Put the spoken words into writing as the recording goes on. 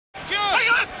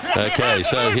Okay,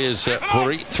 so here's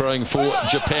Hori throwing for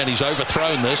Japan. He's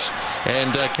overthrown this,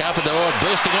 and Carpenter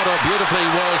bursting onto it beautifully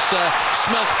was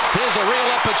Smith. Here's a real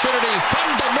opportunity.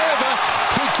 Merwe,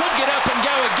 he could get up and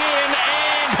go again,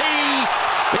 and he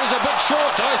is a bit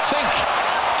short. I think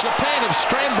Japan have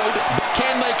scrambled, but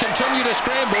can they continue to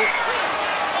scramble?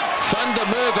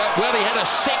 Merwe, well, he had a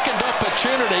second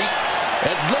opportunity.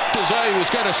 It looked as though he was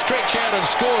going to stretch out and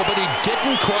score, but he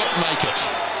didn't quite make it.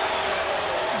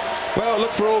 Well,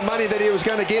 look, for all money that he was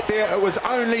going to get there, it was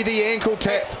only the ankle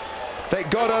tap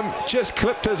that got him, just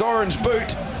clipped his orange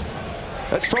boot.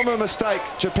 It's from a mistake.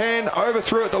 Japan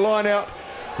overthrew at the line out.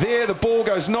 There, the ball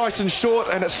goes nice and short,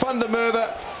 and it's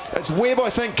Merwe. It's Webb, I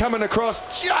think, coming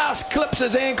across, just clips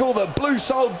his ankle. The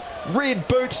blue-soled red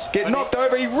boots get knocked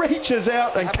over. He reaches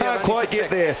out and can't quite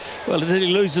get there. Well, did he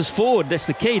lose his forward? That's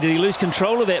the key. Did he lose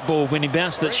control of that ball when he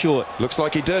bounced it short? Looks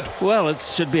like he did. Well, it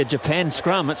should be a Japan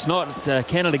scrum. It's not.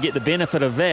 Canada get the benefit of that.